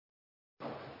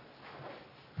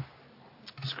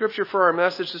Scripture for our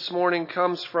message this morning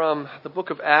comes from the book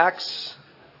of Acts,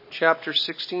 chapter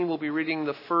 16. We'll be reading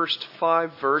the first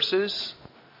 5 verses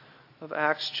of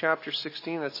Acts chapter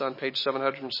 16. That's on page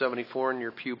 774 in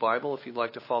your Pew Bible if you'd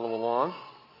like to follow along.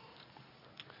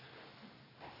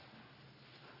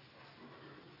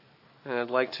 And I'd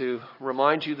like to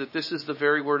remind you that this is the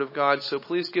very Word of God, so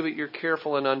please give it your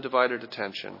careful and undivided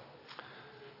attention.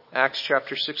 Acts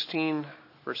chapter 16,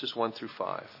 verses 1 through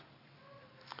 5.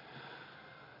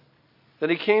 Then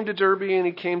he came to Derbe, and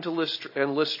he came to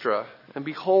Lystra, and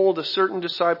behold, a certain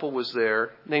disciple was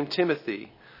there, named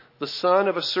Timothy, the son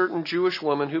of a certain Jewish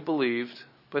woman who believed,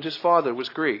 but his father was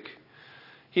Greek.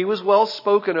 He was well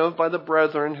spoken of by the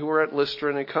brethren who were at Lystra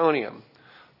and Iconium.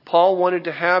 Paul wanted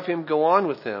to have him go on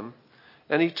with him,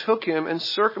 and he took him and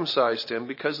circumcised him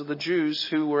because of the Jews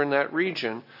who were in that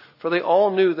region, for they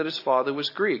all knew that his father was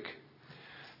Greek.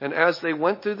 And as they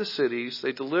went through the cities,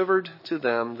 they delivered to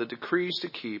them the decrees to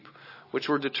keep, which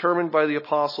were determined by the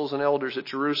apostles and elders at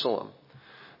Jerusalem.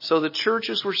 So the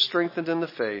churches were strengthened in the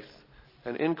faith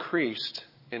and increased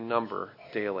in number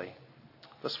daily.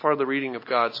 Thus far the reading of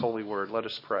God's holy word. Let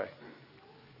us pray.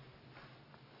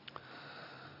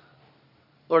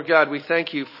 Lord God, we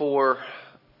thank you for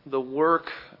the work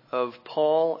of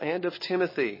Paul and of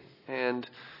Timothy. And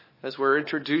as we're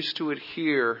introduced to it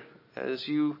here, as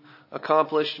you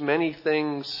accomplished many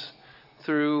things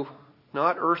through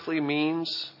not earthly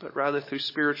means, but rather through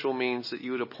spiritual means that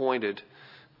you had appointed.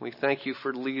 We thank you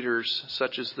for leaders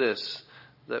such as this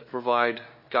that provide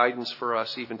guidance for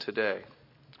us even today.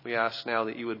 We ask now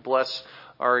that you would bless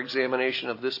our examination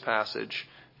of this passage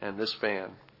and this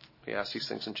band. We ask these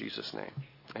things in Jesus' name.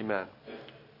 Amen.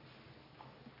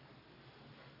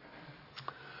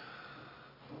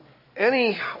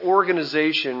 Any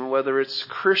organization, whether it's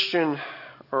Christian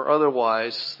or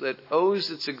otherwise, that owes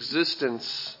its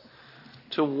existence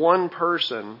to one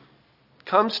person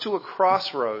comes to a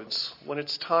crossroads when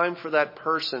it's time for that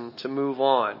person to move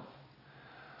on.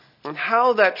 And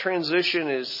how that transition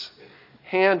is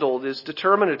handled is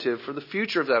determinative for the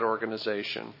future of that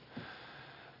organization.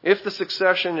 If the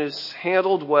succession is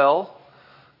handled well,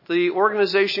 the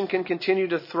organization can continue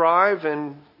to thrive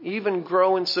and even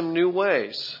grow in some new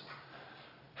ways.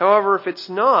 However, if it's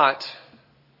not,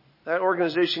 that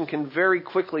organization can very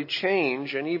quickly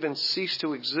change and even cease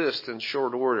to exist in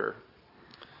short order.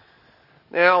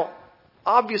 Now,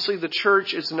 obviously the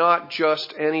church is not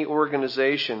just any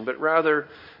organization, but rather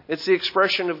it's the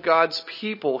expression of God's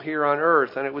people here on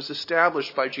earth, and it was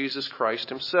established by Jesus Christ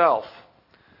himself.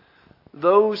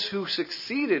 Those who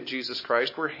succeeded Jesus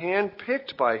Christ were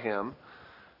handpicked by him,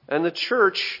 and the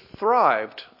church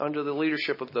thrived under the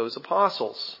leadership of those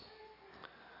apostles.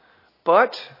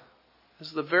 But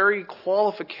as the very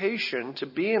qualification to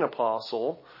be an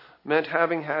apostle meant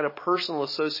having had a personal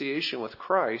association with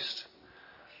Christ,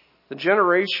 the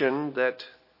generation that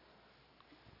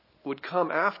would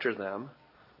come after them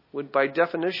would by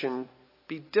definition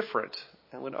be different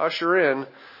and would usher in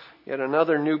yet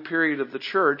another new period of the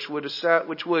church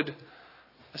which would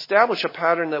establish a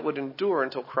pattern that would endure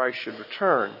until Christ should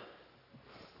return.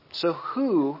 So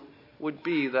who would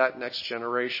be that next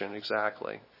generation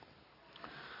exactly?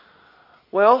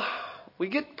 Well, we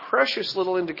get precious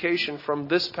little indication from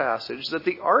this passage that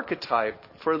the archetype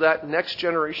for that next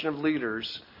generation of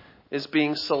leaders is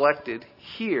being selected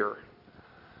here.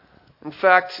 In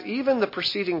fact, even the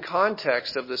preceding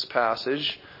context of this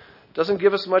passage doesn't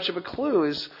give us much of a clue,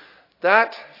 as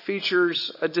that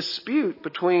features a dispute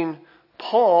between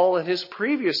Paul and his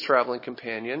previous traveling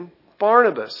companion,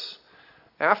 Barnabas,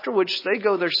 after which they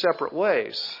go their separate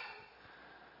ways.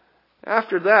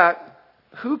 After that,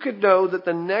 who could know that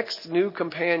the next new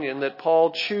companion that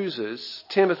Paul chooses,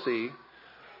 Timothy,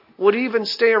 would even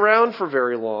stay around for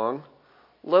very long,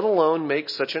 let alone make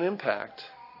such an impact?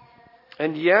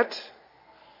 And yet,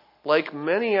 like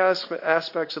many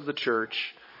aspects of the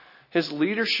church, his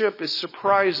leadership is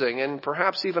surprising and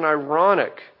perhaps even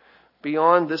ironic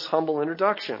beyond this humble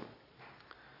introduction.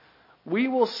 We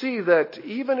will see that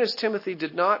even as Timothy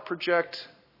did not project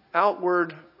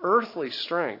outward earthly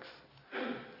strength,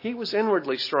 he was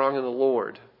inwardly strong in the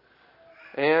Lord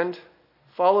and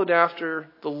followed after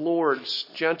the Lord's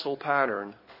gentle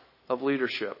pattern of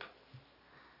leadership.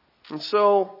 And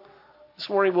so this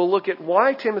morning we'll look at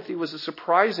why Timothy was a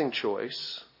surprising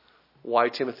choice, why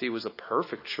Timothy was a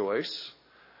perfect choice.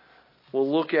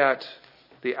 We'll look at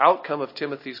the outcome of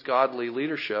Timothy's godly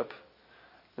leadership,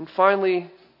 and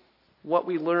finally what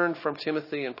we learned from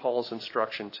Timothy and Paul's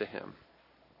instruction to him.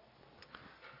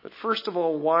 But first of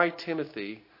all, why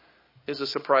Timothy is a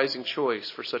surprising choice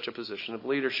for such a position of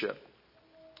leadership?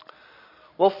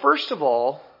 Well, first of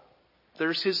all,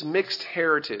 there's his mixed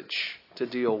heritage to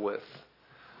deal with.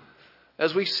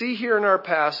 As we see here in our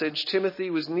passage, Timothy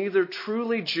was neither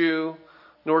truly Jew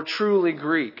nor truly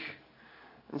Greek.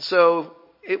 And so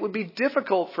it would be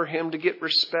difficult for him to get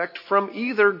respect from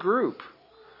either group.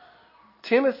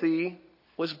 Timothy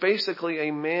was basically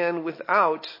a man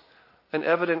without an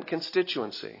evident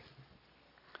constituency.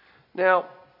 Now,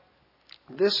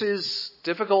 this is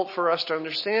difficult for us to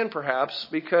understand, perhaps,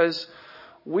 because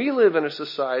we live in a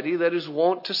society that is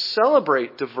wont to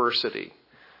celebrate diversity.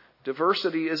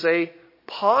 Diversity is a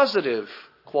positive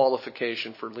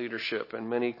qualification for leadership in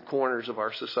many corners of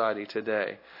our society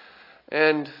today.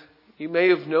 And you may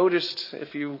have noticed,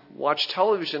 if you watch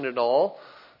television at all,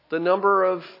 the number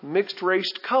of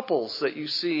mixed-race couples that you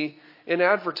see in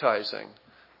advertising.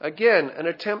 Again, an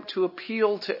attempt to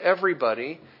appeal to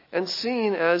everybody and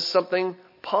seen as something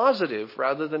positive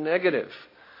rather than negative.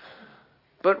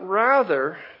 But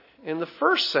rather, in the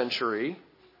first century,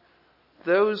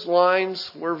 those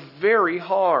lines were very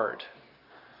hard.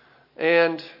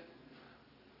 And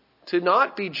to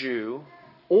not be Jew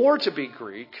or to be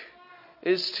Greek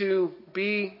is to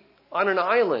be on an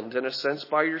island, in a sense,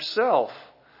 by yourself.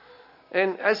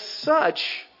 And as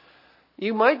such,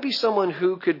 you might be someone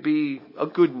who could be a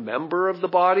good member of the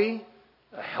body,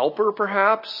 a helper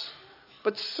perhaps,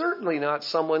 but certainly not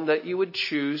someone that you would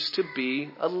choose to be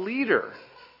a leader.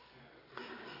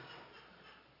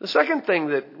 The second thing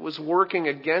that was working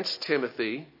against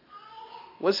Timothy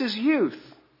was his youth.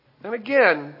 And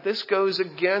again, this goes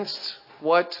against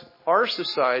what our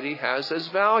society has as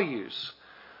values.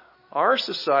 Our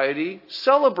society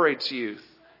celebrates youth,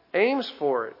 aims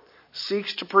for it,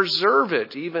 seeks to preserve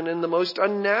it, even in the most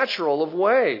unnatural of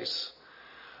ways.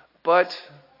 But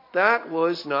that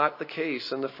was not the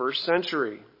case in the first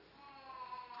century.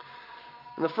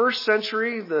 In the first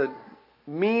century, the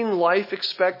mean life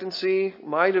expectancy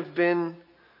might have been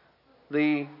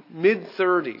the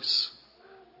mid-30s.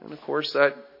 And of course,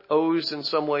 that owes in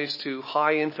some ways to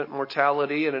high infant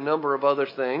mortality and a number of other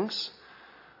things.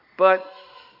 But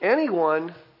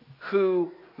anyone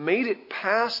who made it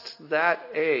past that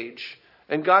age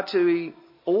and got to be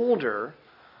older,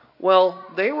 well,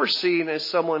 they were seen as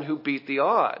someone who beat the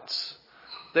odds.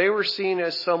 They were seen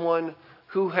as someone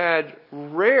who had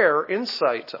rare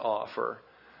insight to offer.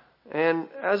 And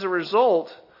as a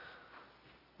result,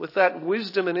 with that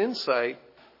wisdom and insight,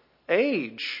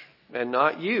 age, and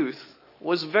not youth,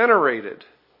 was venerated.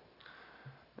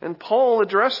 And Paul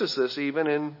addresses this even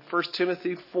in 1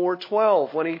 Timothy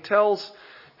 4:12 when he tells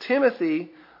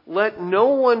Timothy, "Let no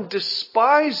one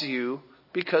despise you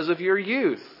because of your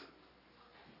youth."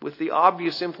 With the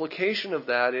obvious implication of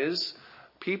that is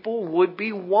people would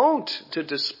be wont to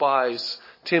despise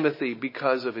Timothy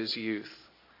because of his youth.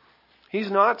 He's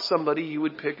not somebody you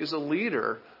would pick as a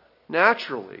leader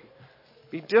naturally. It'd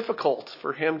be difficult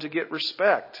for him to get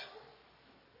respect.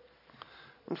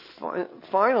 And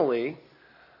finally,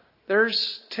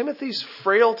 there's Timothy's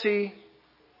frailty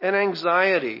and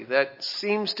anxiety that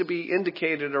seems to be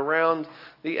indicated around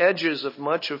the edges of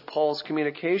much of Paul's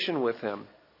communication with him.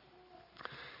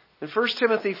 In 1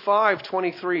 Timothy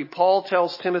 5:23, Paul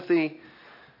tells Timothy,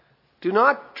 "Do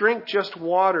not drink just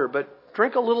water, but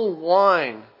drink a little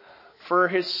wine for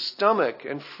his stomach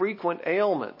and frequent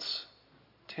ailments."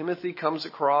 Timothy comes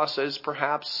across as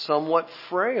perhaps somewhat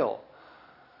frail.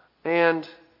 And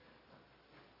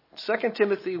 2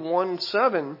 Timothy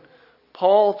 1:7,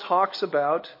 Paul talks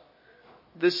about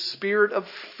this spirit of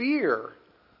fear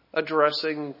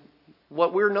addressing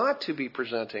what we're not to be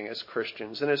presenting as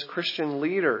Christians and as Christian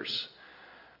leaders.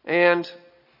 And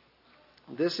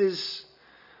this is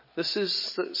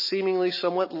seemingly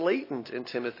somewhat latent in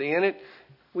Timothy, and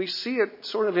we see it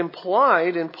sort of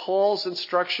implied in Paul's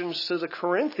instructions to the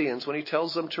Corinthians when he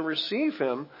tells them to receive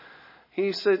him.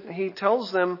 He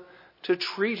tells them to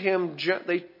treat him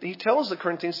gently. He tells the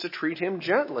Corinthians to treat him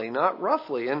gently, not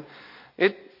roughly. And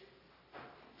it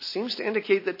seems to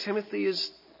indicate that Timothy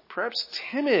is perhaps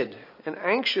timid and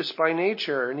anxious by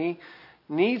nature, and he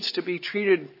needs to be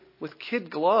treated with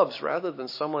kid gloves rather than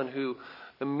someone who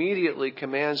immediately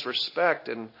commands respect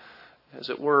and, as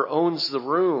it were, owns the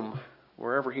room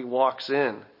wherever he walks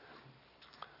in.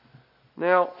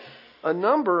 Now, a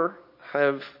number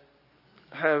that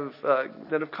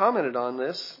have commented on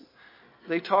this.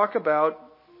 They talk about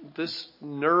this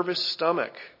nervous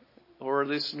stomach or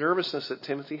this nervousness that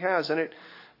Timothy has, and it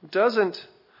doesn't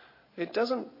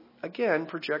again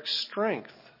project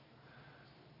strength.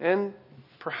 And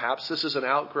perhaps this is an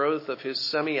outgrowth of his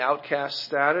semi-outcast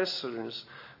status and his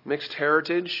mixed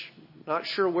heritage. Not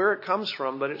sure where it comes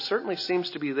from, but it certainly seems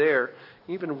to be there,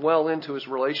 even well into his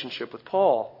relationship with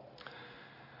Paul.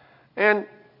 And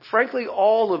frankly,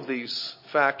 all of these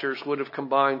factors would have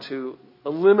combined to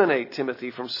eliminate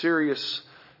Timothy from serious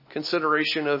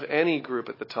consideration of any group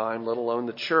at the time, let alone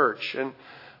the church. And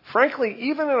frankly,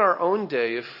 even in our own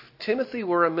day, if Timothy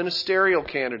were a ministerial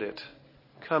candidate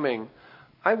coming,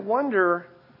 I wonder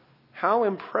how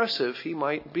impressive he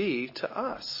might be to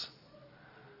us.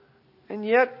 And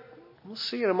yet, we'll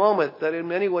see in a moment that in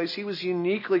many ways he was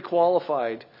uniquely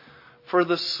qualified for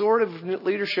the sort of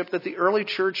leadership that the early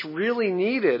church really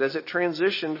needed as it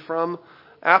transitioned from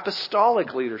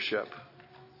apostolic leadership.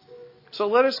 So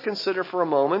let us consider for a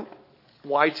moment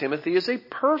why Timothy is a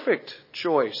perfect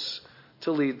choice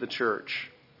to lead the church.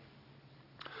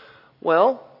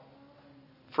 Well,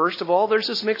 first of all, there's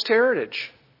this mixed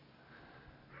heritage.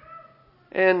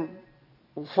 And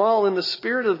while in the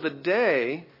spirit of the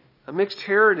day, a mixed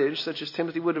heritage such as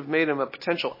Timothy would have made him a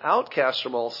potential outcast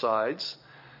from all sides,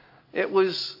 it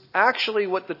was actually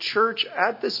what the church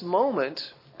at this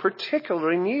moment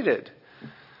particularly needed.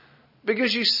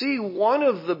 Because you see, one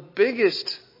of the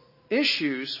biggest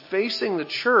issues facing the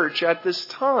church at this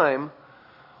time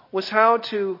was how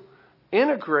to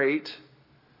integrate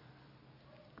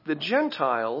the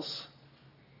Gentiles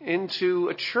into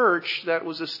a church that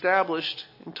was established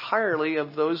entirely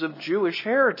of those of Jewish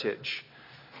heritage.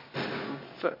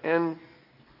 And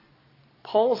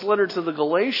Paul's letter to the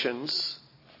Galatians,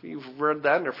 if you've read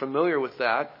that and are familiar with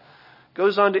that,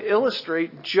 goes on to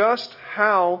illustrate just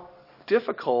how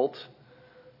difficult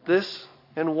this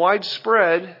and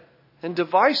widespread and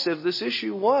divisive this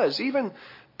issue was. Even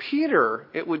Peter,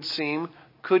 it would seem,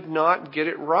 could not get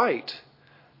it right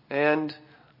and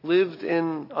lived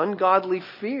in ungodly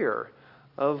fear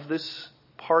of this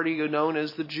party known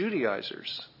as the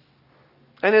Judaizers.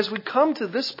 And as we come to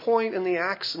this point in the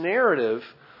Acts narrative,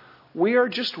 we are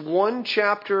just one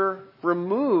chapter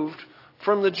removed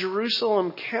from the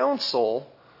Jerusalem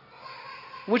Council,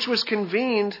 which was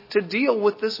convened to deal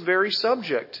with this very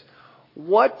subject.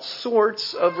 What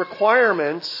sorts of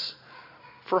requirements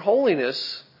for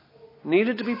holiness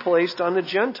needed to be placed on the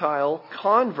Gentile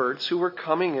converts who were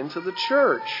coming into the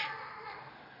church?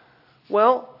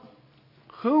 Well,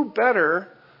 who better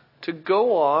to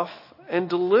go off and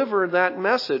deliver that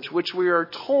message, which we are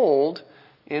told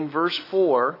in verse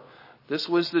 4, this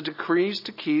was the decrees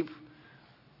to keep,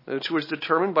 which was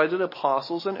determined by the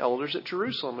apostles and elders at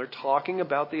Jerusalem. They're talking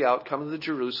about the outcome of the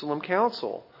Jerusalem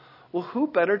Council. Well, who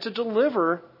better to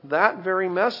deliver that very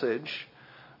message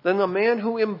than the man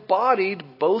who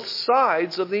embodied both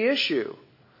sides of the issue?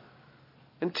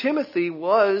 And Timothy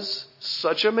was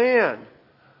such a man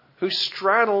who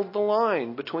straddled the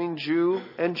line between Jew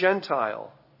and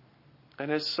Gentile,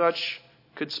 and as such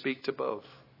could speak to both.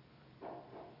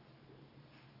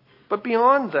 But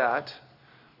beyond that,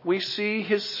 we see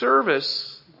his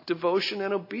service, devotion,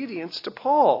 and obedience to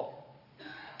Paul.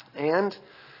 And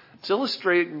it's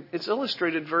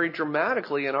illustrated very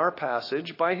dramatically in our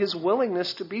passage by his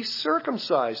willingness to be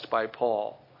circumcised by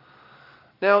Paul.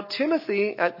 Now,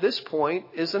 Timothy at this point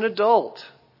is an adult.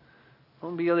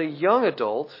 He'll be a young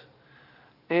adult.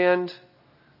 And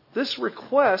this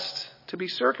request to be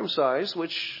circumcised,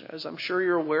 which, as I'm sure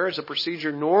you're aware, is a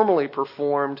procedure normally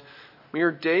performed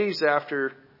mere days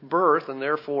after birth and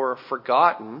therefore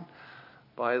forgotten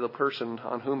by the person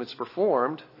on whom it's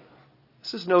performed,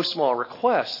 this is no small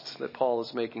request that Paul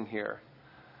is making here.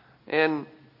 And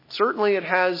certainly it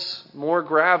has more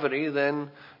gravity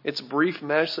than its brief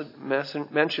mention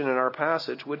in our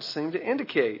passage would seem to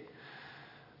indicate.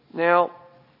 Now,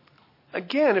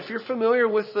 again, if you're familiar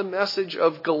with the message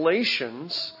of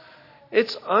Galatians,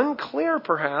 it's unclear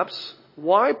perhaps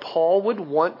why Paul would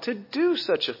want to do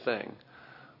such a thing,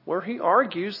 where he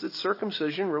argues that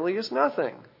circumcision really is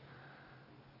nothing.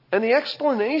 And the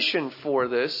explanation for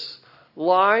this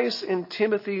lies in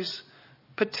Timothy's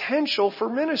potential for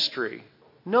ministry,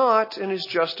 not in his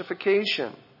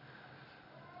justification.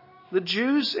 The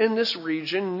Jews in this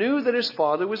region knew that his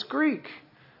father was Greek,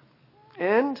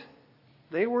 and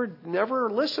they would never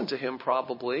listen to him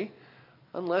probably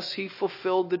unless he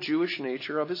fulfilled the Jewish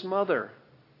nature of his mother.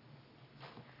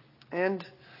 And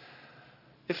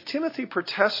if Timothy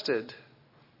protested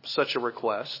such a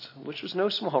request, which was no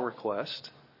small request,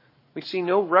 we see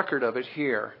no record of it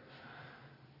here.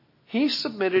 He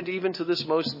submitted even to this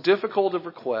most difficult of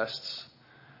requests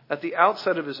at the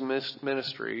outset of his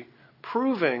ministry,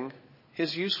 proving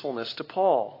his usefulness to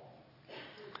Paul.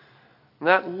 And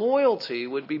that loyalty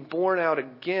would be borne out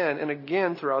again and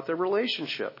again throughout their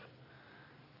relationship.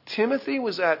 Timothy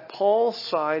was at Paul's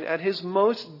side at his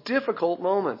most difficult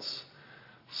moments,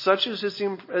 such as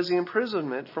the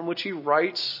imprisonment from which he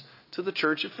writes to the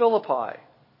church at Philippi.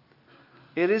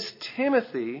 It is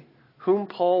Timothy whom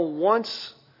Paul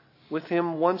wants with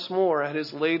him once more at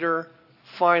his later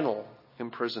final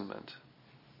imprisonment.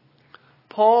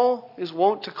 Paul is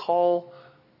wont to call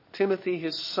Timothy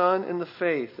his son in the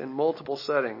faith in multiple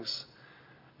settings.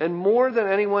 And more than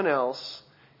anyone else,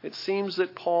 it seems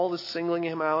that Paul is singling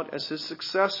him out as his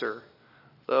successor,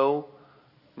 though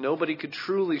nobody could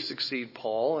truly succeed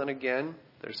Paul. And again,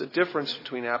 there's a difference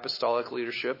between apostolic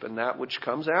leadership and that which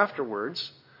comes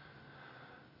afterwards.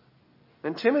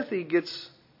 And Timothy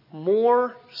gets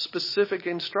more specific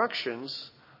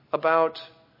instructions about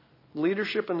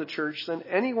leadership in the church than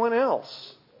anyone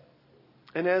else.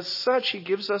 And as such, he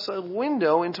gives us a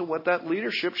window into what that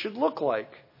leadership should look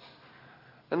like.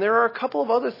 And there are a couple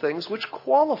of other things which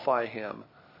qualify him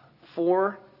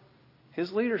for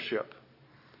his leadership.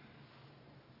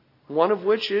 One of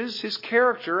which is his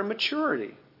character and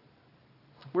maturity.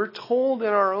 We're told in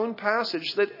our own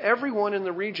passage that everyone in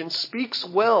the region speaks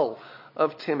well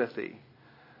of Timothy.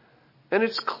 And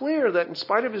it's clear that in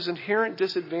spite of his inherent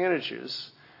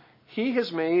disadvantages, he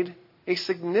has made a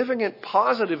significant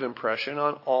positive impression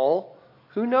on all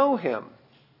who know him.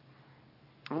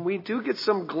 And we do get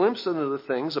some glimpse into the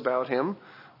things about him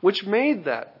which made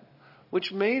that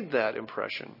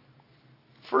impression.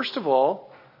 First of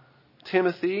all,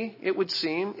 Timothy, it would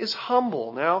seem, is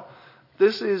humble. Now,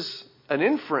 this is an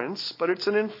inference, but it's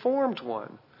an informed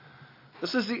one.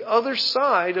 This is the other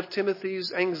side of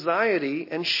Timothy's anxiety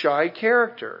and shy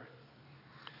character.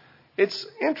 It's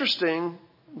interesting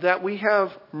that we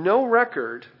have no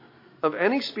record of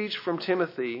any speech from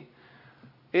Timothy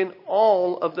in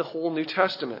all of the whole New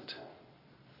Testament.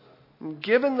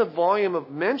 Given the volume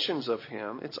of mentions of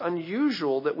him, it's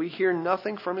unusual that we hear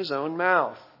nothing from his own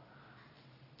mouth.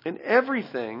 In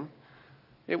everything,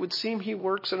 it would seem he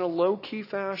works in a low-key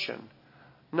fashion,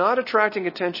 not attracting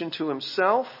attention to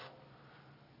himself,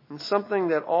 and something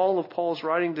that all of Paul's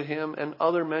writing to him and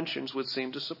other mentions would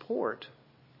seem to support.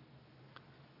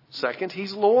 Second,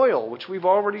 he's loyal, which we've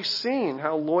already seen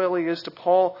how loyal he is to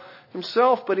Paul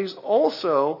himself, but he's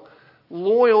also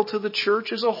loyal to the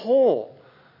church as a whole.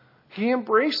 He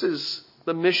embraces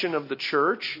the mission of the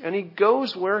church, and he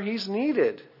goes where he's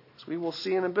needed, as we will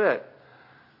see in a bit.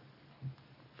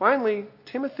 Finally,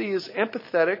 Timothy is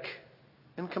empathetic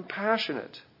and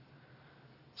compassionate.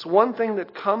 It's one thing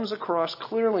that comes across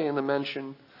clearly in the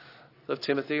mention of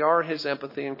Timothy are his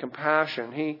empathy and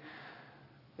compassion.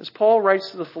 As Paul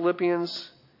writes to the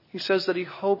Philippians, he says that he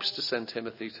hopes to send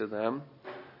Timothy to them,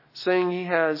 saying he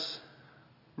has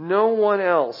no one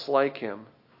else like him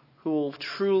who will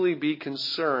truly be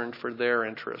concerned for their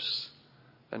interests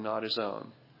and not his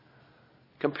own.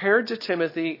 Compared to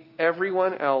Timothy,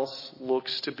 everyone else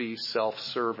looks to be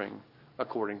self-serving,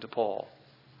 according to Paul.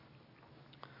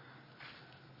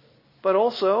 But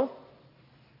also,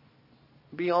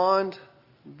 beyond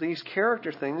these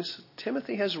character things,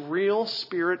 Timothy has real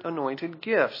Spirit-anointed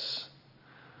gifts.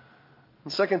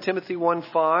 In 2 Timothy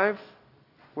 1:5,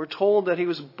 we're told that he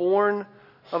was born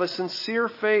of a sincere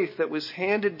faith that was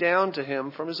handed down to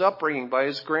him from his upbringing by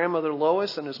his grandmother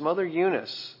Lois and his mother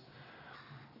Eunice.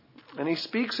 And he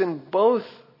speaks in both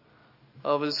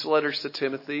of his letters to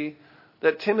Timothy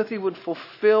that Timothy would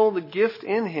fulfill the gift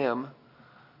in him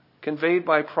conveyed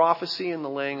by prophecy and the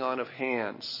laying on of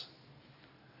hands.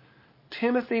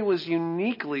 Timothy was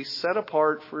uniquely set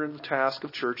apart for the task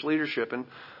of church leadership, and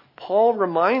Paul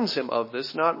reminds him of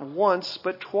this not once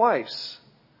but twice.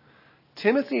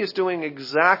 Timothy is doing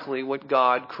exactly what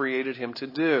God created him to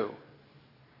do.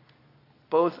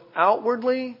 Both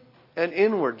outwardly and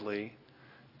inwardly,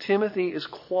 Timothy is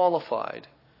qualified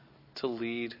to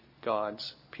lead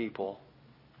God's people.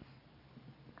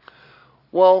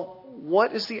 Well,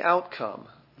 what is the outcome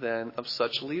then of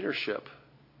such leadership?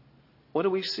 What do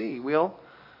we see? Well,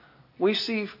 we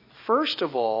see, first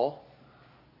of all,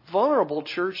 vulnerable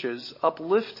churches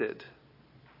uplifted.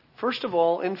 First of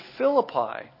all, in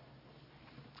Philippi.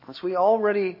 As we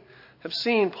already have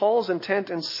seen, Paul's intent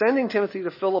in sending Timothy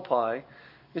to Philippi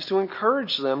is to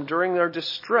encourage them during their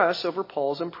distress over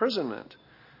Paul's imprisonment.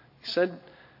 He said,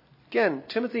 again,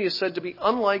 Timothy is said to be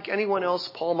unlike anyone else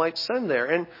Paul might send there.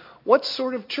 And what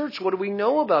sort of church? What do we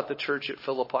know about the church at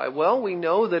Philippi? Well, we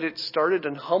know that it started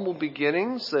in humble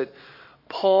beginnings, that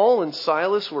Paul and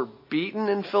Silas were beaten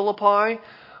in Philippi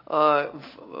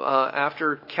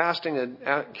after casting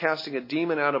a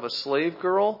demon out of a slave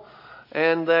girl,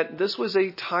 and that this was a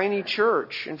tiny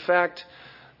church. In fact,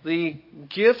 the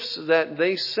gifts that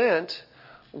they sent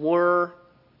were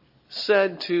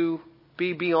said to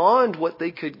be beyond what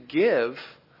they could give,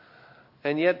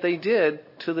 and yet they did,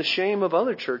 to the shame of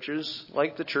other churches,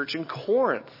 like the church in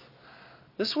Corinth.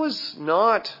 This was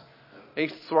not a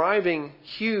thriving,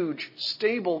 huge,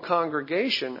 stable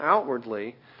congregation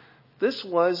outwardly. This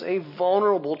was a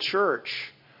vulnerable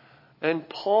church. And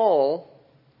Paul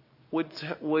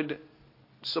would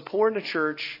support a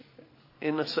church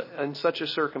in such a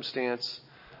circumstance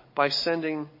by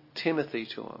sending Timothy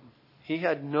to him. He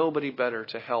had nobody better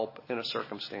to help in a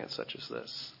circumstance such as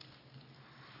this.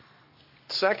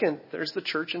 Second, there's the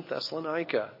church in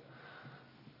Thessalonica.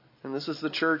 And this is the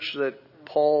church that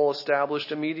Paul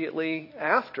established immediately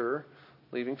after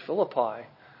leaving Philippi.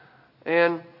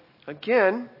 And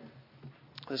again,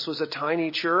 this was a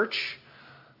tiny church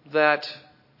that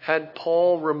had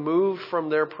Paul removed from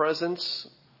their presence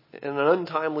in an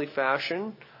untimely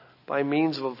fashion by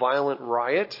means of a violent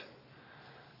riot.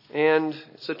 And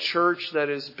it's a church that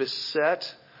is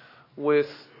beset with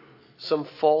some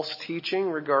false teaching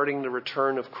regarding the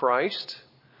return of Christ.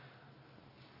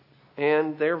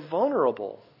 And they're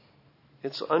vulnerable.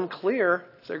 It's unclear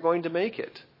if they're going to make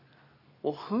it.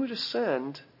 Well, who to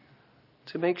send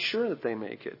to make sure that they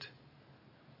make it?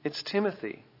 It's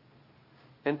Timothy.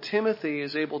 And Timothy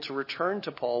is able to return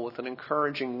to Paul with an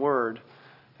encouraging word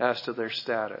as to their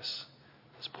status,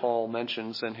 as Paul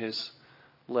mentions in his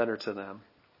letter to them.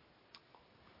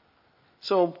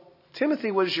 So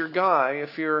Timothy was your guy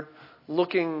if you're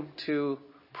looking to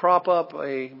prop up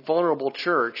a vulnerable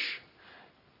church.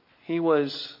 He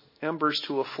was embers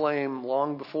to a flame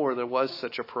long before there was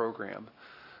such a program,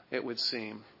 it would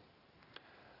seem.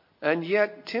 And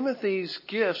yet Timothy's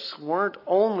gifts weren't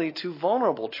only to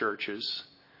vulnerable churches.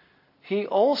 He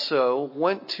also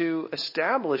went to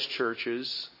established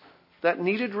churches that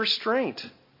needed restraint.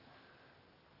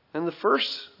 And the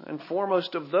first and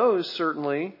foremost of those,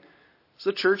 certainly, is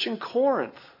the church in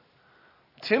Corinth.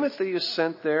 Timothy is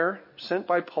sent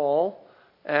by Paul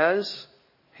as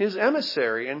his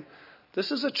emissary. And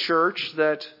this is a church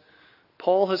that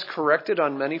Paul has corrected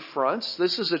on many fronts.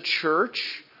 This is a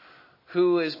church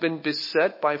who has been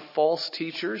beset by false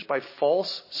teachers, by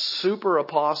false super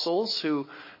apostles who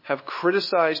have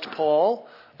criticized Paul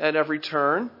at every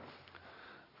turn.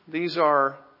 These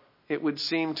are, it would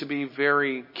seem to be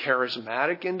very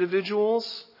charismatic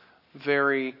individuals,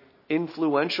 very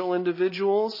influential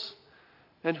individuals.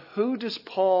 And who does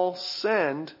Paul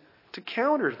send to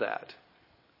counter that?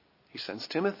 He sends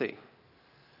Timothy.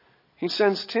 He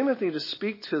sends Timothy to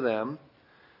speak to them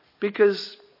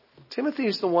because Timothy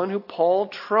is the one who Paul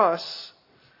trusts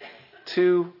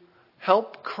to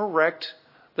help correct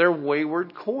their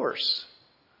wayward course.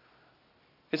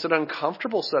 It's an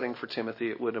uncomfortable setting for Timothy,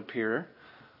 it would appear,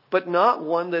 but not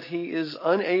one that he is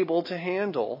unable to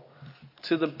handle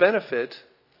to the benefit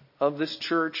of this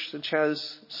church which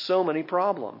has so many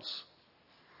problems.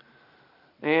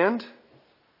 And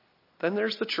then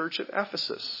there's the church at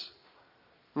Ephesus.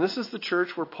 And this is the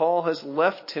church where Paul has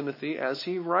left Timothy as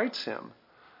he writes him.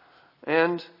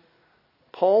 And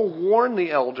Paul warned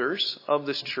the elders of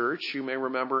this church, you may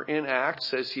remember in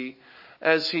Acts, as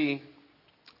he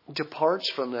departs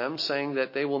from them, saying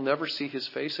that they will never see his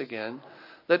face again,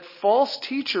 that false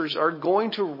teachers are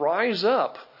going to rise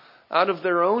up out of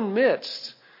their own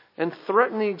midst and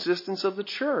threaten the existence of the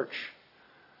church.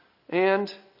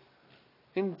 And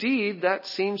indeed, that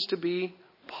seems to be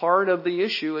part of the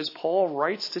issue as Paul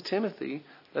writes to Timothy,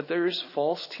 that there is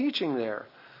false teaching there.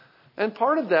 And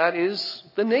part of that is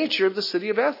the nature of the city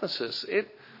of Ephesus. It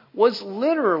was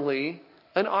literally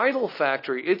an idol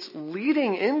factory. Its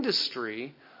leading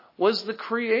industry was the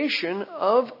creation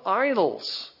of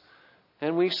idols.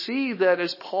 And we see that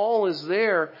as Paul is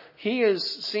there, he is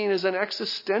seen as an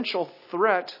existential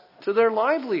threat to their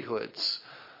livelihoods,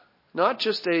 not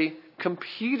just a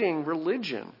competing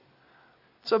religion.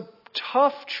 It's a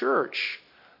tough church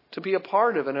to be a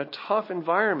part of in a tough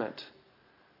environment.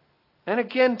 And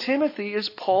again, Timothy is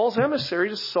Paul's emissary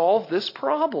to solve this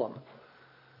problem.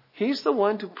 He's the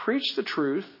one to preach the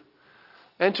truth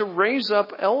and to raise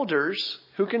up elders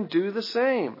who can do the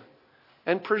same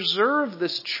and preserve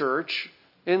this church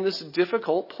in this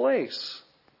difficult place.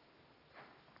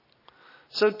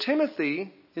 So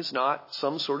Timothy is not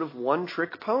some sort of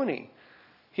one-trick pony.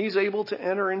 He's able to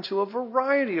enter into a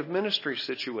variety of ministry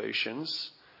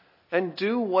situations and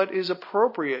do what is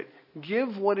appropriate,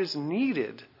 give what is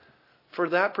needed for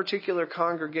that particular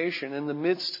congregation in the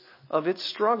midst of its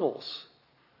struggles.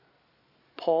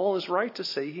 Paul is right to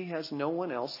say he has no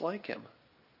one else like him.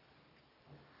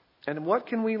 And what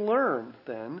can we learn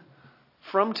then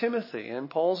from Timothy and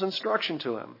Paul's instruction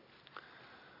to him?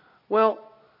 Well,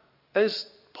 as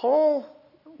Paul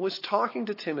was talking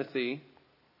to Timothy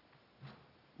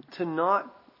to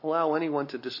not allow anyone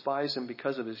to despise him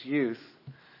because of his youth,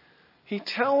 he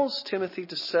tells Timothy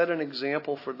to set an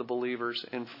example for the believers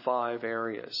in 5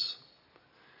 areas.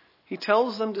 He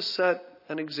tells them to set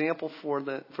an example for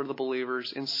the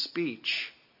believers in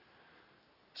speech.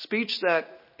 Speech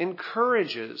that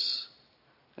encourages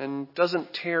and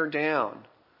doesn't tear down.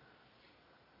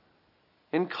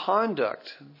 In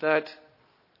conduct, that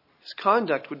his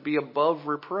conduct would be above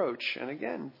reproach. And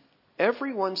again,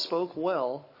 everyone spoke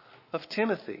well of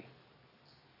Timothy.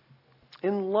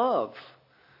 In love,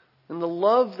 and the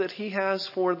love that he has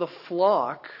for the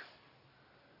flock,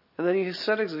 and that he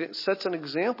sets an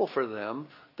example for them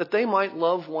that they might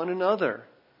love one another.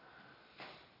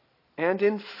 And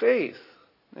in faith.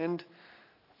 And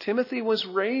Timothy was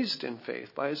raised in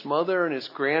faith by his mother and his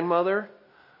grandmother.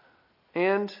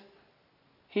 And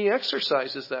he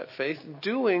exercises that faith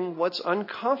doing what's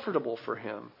uncomfortable for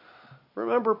him.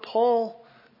 Remember, Paul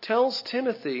tells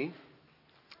Timothy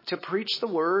to preach the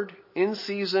word in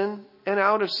season and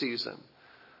out of season.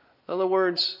 In other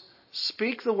words,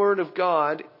 speak the word of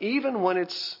God even when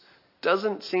it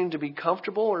doesn't seem to be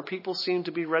comfortable or people seem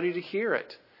to be ready to hear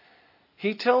it.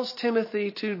 He tells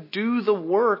Timothy to do the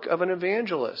work of an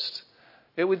evangelist.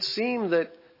 It would seem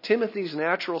that Timothy's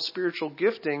natural spiritual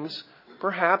giftings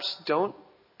perhaps don't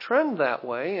trend that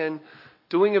way, and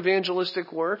doing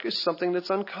evangelistic work is something that's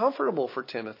uncomfortable for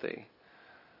Timothy.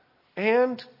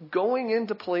 And going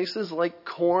into places like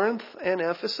Corinth and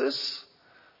Ephesus,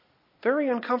 very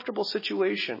uncomfortable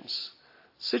situations.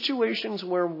 Situations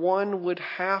where one would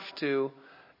have to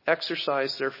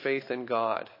exercise their faith in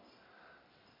God.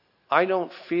 I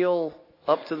don't feel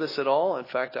up to this at all. In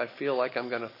fact, I feel like I'm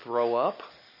going to throw up.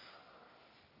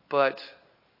 But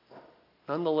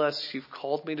nonetheless, you've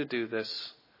called me to do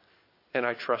this, and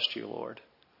I trust you, Lord.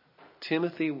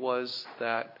 Timothy was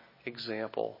that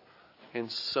example in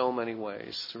so many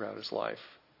ways throughout his life.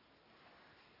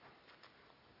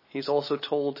 He's also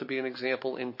told to be an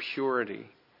example in purity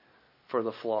for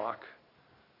the flock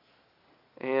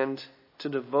and to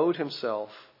devote himself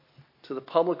to the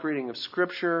public reading of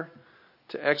Scripture,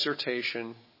 to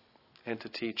exhortation, and to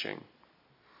teaching.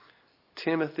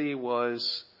 Timothy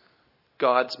was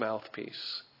God's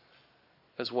mouthpiece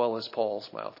as well as Paul's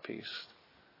mouthpiece.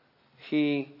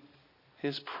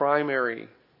 His primary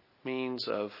means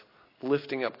of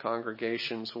lifting up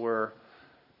congregations were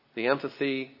the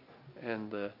empathy and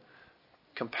the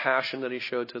compassion that he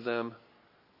showed to them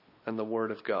and the Word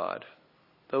of God.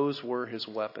 Those were his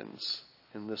weapons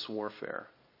in this warfare.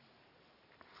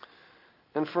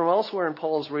 And from elsewhere in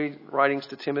Paul's writings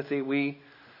to Timothy, we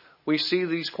see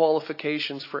these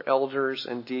qualifications for elders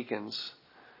and deacons,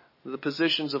 the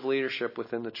positions of leadership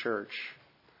within the church.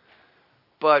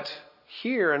 But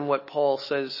here in what Paul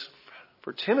says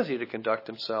for Timothy to conduct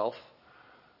himself,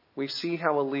 we see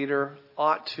how a leader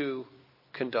ought to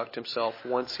conduct himself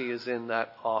once he is in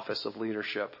that office of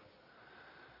leadership.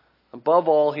 Above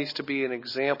all, he's to be an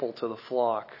example to the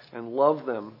flock and love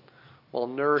them while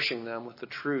nourishing them with the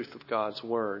truth of God's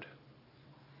word.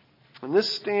 And this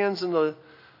stands in the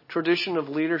tradition of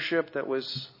leadership that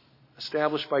was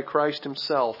established by Christ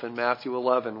himself in Matthew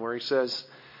 11, where he says,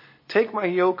 "Take my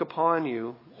yoke upon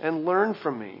you and learn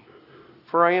from me,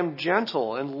 for I am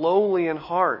gentle and lowly in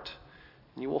heart,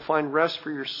 and you will find rest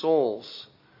for your souls.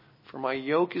 For my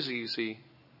yoke is easy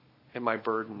and my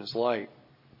burden is light."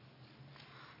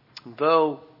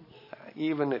 Though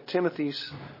even at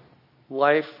Timothy's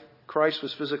life, Christ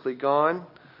was physically gone,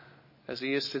 as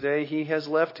he is today, he has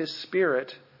left his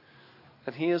spirit,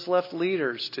 and he has left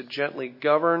leaders to gently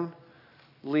govern,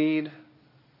 lead,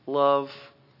 love,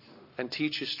 and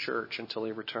teach his church until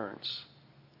he returns.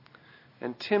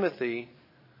 And Timothy,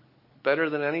 better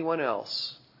than anyone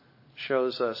else,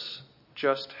 shows us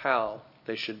just how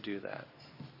they should do that.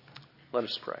 Let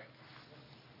us pray.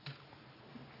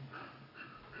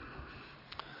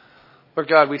 Lord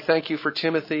God, we thank you for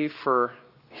Timothy, for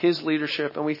his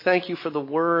leadership, and we thank you for the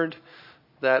word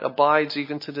that abides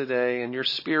even to today, and your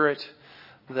spirit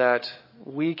that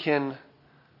we can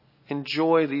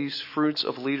enjoy these fruits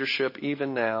of leadership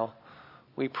even now.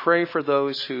 We pray for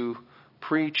those who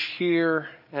preach here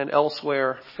and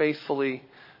elsewhere faithfully,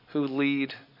 who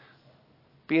lead.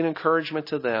 Be an encouragement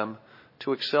to them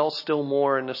to excel still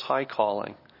more in this high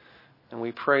calling. And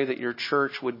we pray that your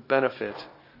church would benefit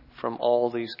from all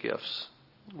these gifts.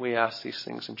 We ask these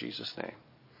things in Jesus' name.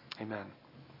 Amen.